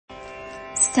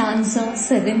Stanza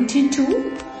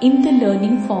 72 in the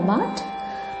learning format.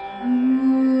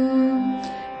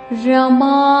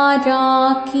 Rama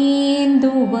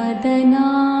Rakenduvadana,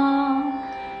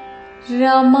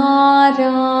 Rama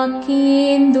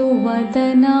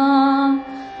Rakenduvadana,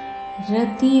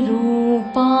 Rati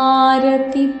Rupa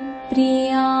Rati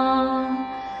Priya,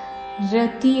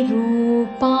 Rati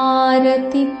Rupa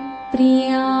Rati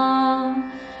Priya,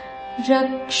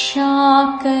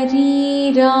 Rakshakari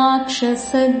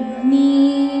Rakshasagni,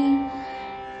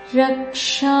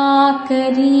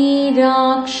 Rakshakari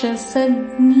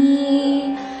Rakshasagni,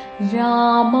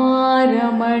 Rama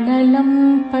Ramanalam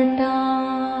Pata,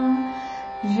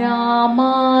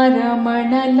 Rama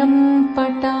Ramanalam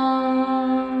Pata.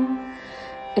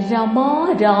 Rama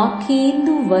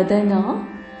Rakenduvadana,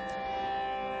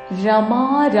 Rama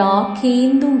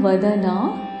Rakenduvadana,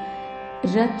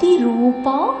 Rati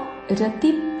Rupa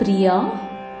Rati Priya,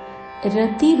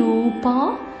 Rati Rupa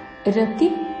Rati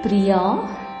Priya,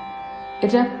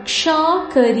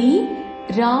 Rakshakari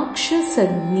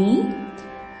Rakshasagni,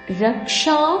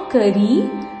 Rakshakari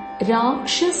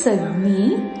Rakshasagni,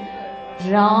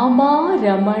 Rama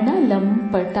Ramana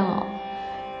Lampata,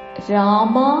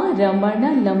 Rama Ramana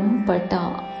Lampata.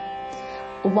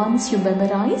 Once you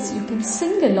memorize, you can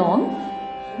sing along.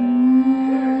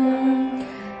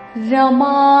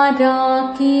 Rama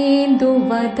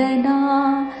Rakenduvadana,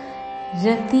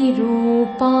 Rati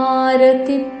Rupa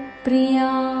Rati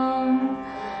Priya,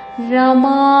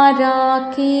 Rama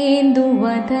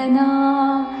Rakenduvadana,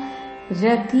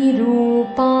 Rati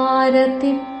Rupa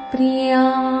Rati Priya,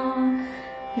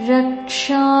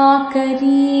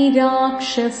 Rakshakari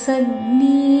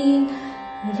Rakshasagni,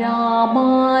 Rama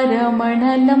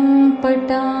Ramanalam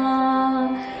Pata,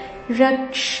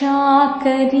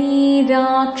 Rakshakari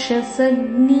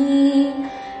Rakshasagni,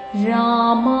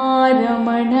 Rama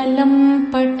Ramanalam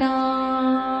Pata.